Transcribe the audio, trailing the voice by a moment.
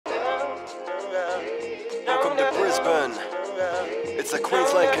Brisbane. It's a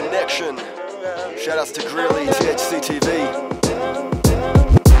Queensland connection. Shoutouts to Greeley, THC TV.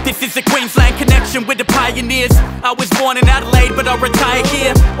 This is a Queensland connection with the pioneers. I was born in Adelaide, but I retired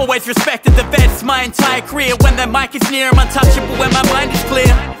here. Always respected the vets my entire career. When the mic is near, I'm untouchable when my mind is clear.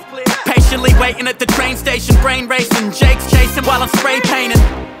 Patiently waiting at the train station, brain racing, Jake's chasing while I'm spray painting.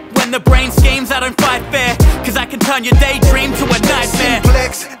 When the brain schemes, I don't fight fair, cause I can turn your daydream to a nightmare.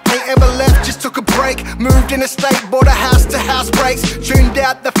 Simplex, ain't ever left, just took a break. Moved in a state, bought a house to house breaks. Tuned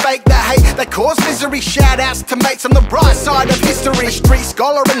out the fake, the hate, they cause misery. Shout outs to mates on the bright side of history. A street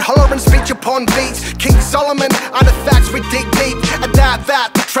scholar and holler and speech upon beats. King Solomon, artifacts we dig deep. Adapt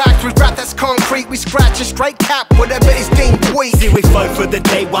that, the tracks with rap that's concrete. We scratch a straight cap, whatever is deemed weak. See, we vote for the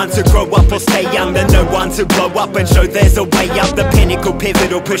day ones who grow up or stay young. The no ones who blow up and show there's a way up. The pinnacle,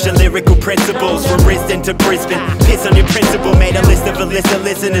 pivotal, pushing lyrical principles from Risdon to Brisbane. Piss on your principle, made a list of a list of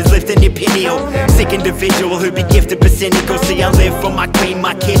listeners lifting your pineal. Sick individual who be gifted but cynical. See, I live for my queen,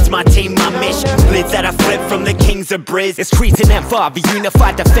 my kids, my team, my mission. Blitz that I flip from the kings of Briz. It's Cretan and far, the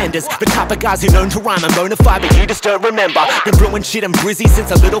unified defenders. The type of guys who known to rhyme and bona fide, but you just don't remember. Been brewing shit and Brizzy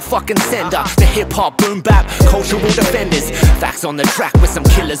since a little fucking sender. The hip hop boom bap, cultural defenders. Facts on the track with some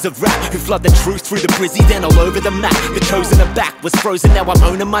killers of rap who flood the truth through the Brizzy, then all over the map. The chosen are back, was frozen, now I'm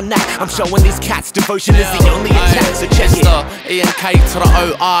owning my knack. I'm showing these cats devotion is the only attack, so check it. Enkore to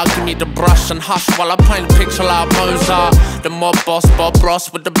the OR, give me the brush and hush while I paint a picture like Ozai. The mob boss, Bob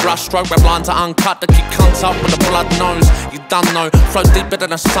Ross with the brush stroke, rap lines are uncut, the kick cunts up with a blood nose. You done know, flow deeper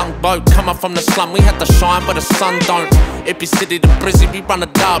than a sunk boat. Come up from the slum, we had to shine but the sun don't. It be city to Brizzy, we run a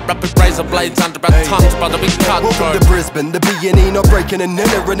dart, rapid razor blades under our tongues, brother, we cut. Welcome to Brisbane, the B&E not breaking an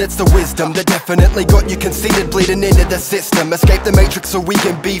inner, and it's the wisdom that definitely got you conceited, bleeding into the system. Escape the matrix so we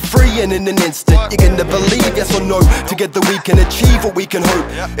can be free, and in an instant you're gonna believe, yes or no. Together we can achieve what we can hope.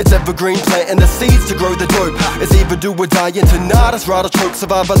 It's Evergreen, planting the seeds to grow the dope. It's either do or die, and tonight it's rather choke.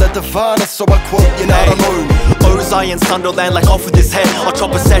 Survival at the finest, so I quote, you're not alone. Ozai and Sunderland like off with his head. I'll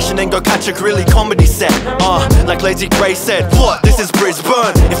chop a session and go catch a Greeley comedy set. Like Lachy said, what? This is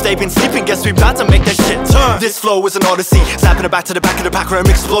Brisbane. If they've been sleeping, guess we bout to make that shit turn. This flow is an odyssey, snapping it back to the back of the pack where I'm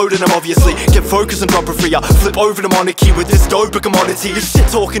exploding them obviously. Get focused and drop a free, flip over the monarchy with this dope a commodity. You shit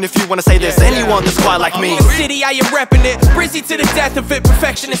talking if you wanna say there's anyone that's quite like me. City, I am repping it, Brizzy to the death of it.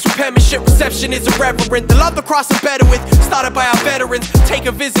 Perfectionist, with penmanship, reception is irreverent. The love the cross is better with, started by our veterans. Take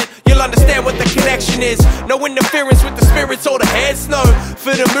a visit, you'll understand what the connection is. No interference with the spirits or the heads, no.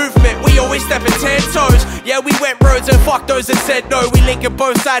 For the movement, we always step in 10 toes. Yeah, we went roads and fucked those and said no. We linking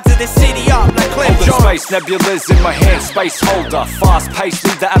both sides of the city up like Clem Jones. Space nebulas in my hand, space holder. Fast paced,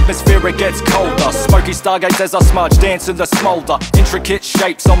 leave the atmosphere, it gets colder. Smoky stargates as I smudge, dance in the smolder. Intricate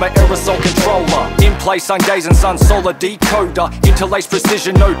shapes on my aerosol controller. In place, ungazing sun solar decoder. Interlaced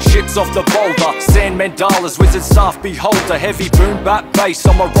precision, no chips off the boulder. Sand mandalas, wizard staff beholder. Heavy boom bap bass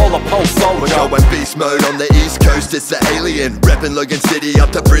on my roller pole soldier. We're going beast mode on the east coast, it's the alien. Reppin' Logan City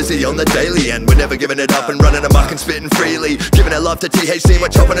up to Brizzy on the daily. And we're never giving it up and running amok and spitting freely. Giving it love to THC, we're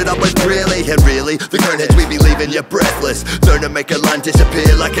chopping it up with Greeley. And really, the coneheads we be leaving you breathless. Learn to make a line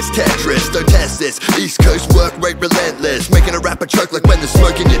disappear like it's Tetris. Don't test this, East Coast work rate relentless. Making a rapper choke like when the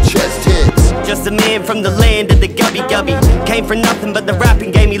smoke in your chest hits. Just a man from the land of the gubby gubby. Came from nothing but the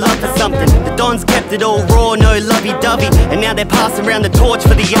rapping gave me love for something. The Dons kept it all raw, no lovey-dovey. And now they're passing around the torch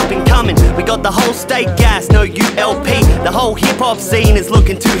for the up and coming. We got the whole state gas, no ULP. The whole hip-hop scene is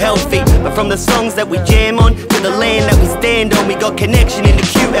looking too healthy. But from the songs that we jam on to the land that we stand on, we got connection in the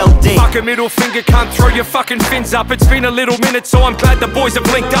QLD. Fuck a middle finger, can't throw your fucking fins up. It's been a little minute, so I'm glad the boys have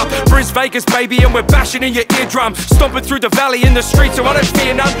linked up. Briz Vegas, baby, and we're bashing in your eardrum. Stomping through the valley in the streets, so I don't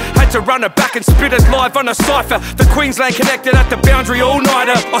fear none. Had to run it back and spit it live on a cypher. The Queensland connected at the boundary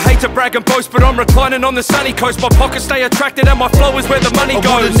all-nighter. I hate to brag and boast, but I'm reclining on the sunny coast. My pockets stay attracted and my flow is where the money goes.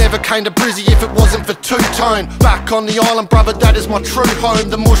 I would've never came to Brizzy if it wasn't for two-tone. Back on the island, brother, that is my true home.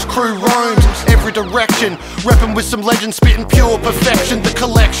 The mush crew roams every direction, repping with some legends, spitting pure perfection. The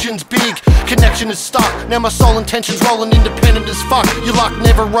collection's big, connection is stuck. Now my soul intentions rolling independent as fuck. Your luck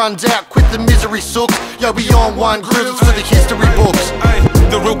never runs out, quit the misery sucks. Yo, we on one groove, it's for the history books.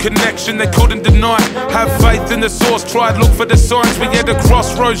 The real connection they couldn't deny. Have faith in the source, tried look for the signs. We at a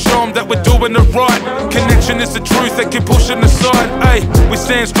crossroads, show 'em that we're doing it right. Connection is the truth, they keep pushing aside. Ay, we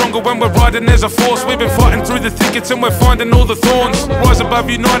stand stronger when we're riding as a force. We've been fighting through the thickets and we're finding all the thorns. Rise above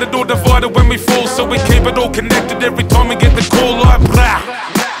united or divided when we fall, so we keep it all connected every time we get the call like brah.